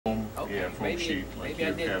Okay. Yeah, foam maybe, sheet like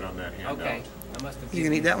maybe you had on that handout. Okay. I must have. You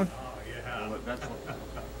gonna eat that one? Well, that's what,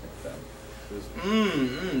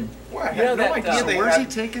 Well, I You know had no that, idea they where's had,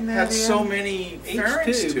 he taking that had in? so many Each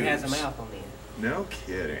pharynx tube tubes. has a mouth on the end. no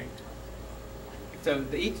kidding. So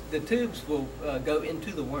the tubes will go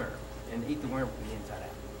into the worm and eat the worm from the inside out.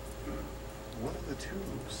 What are the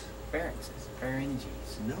tubes? Pharynxes,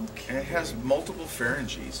 pharynges. No And kidding. it has multiple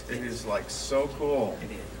pharynges. It is like so cool.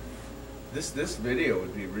 It is. This video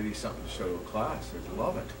would be really something to show to a class. They'd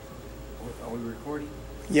love it. Are we recording?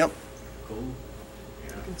 Yep. Cool.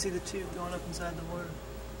 Yeah. You can see the tube going up inside the worm.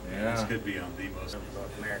 This Yeah. could be on the most. From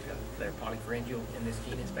North America, they're polypharyngeal in this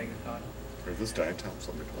genus Pegacata. Are those diatoms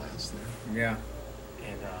on the glass there? Yeah.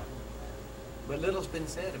 And but little's been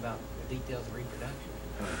said about the details of reproduction.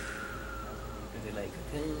 Do they lay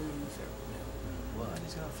cocoons or what?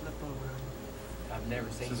 He's gonna flip over. I've never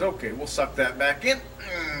seen. Says, okay, we'll suck that back in.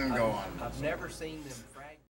 Go I've on. never seen them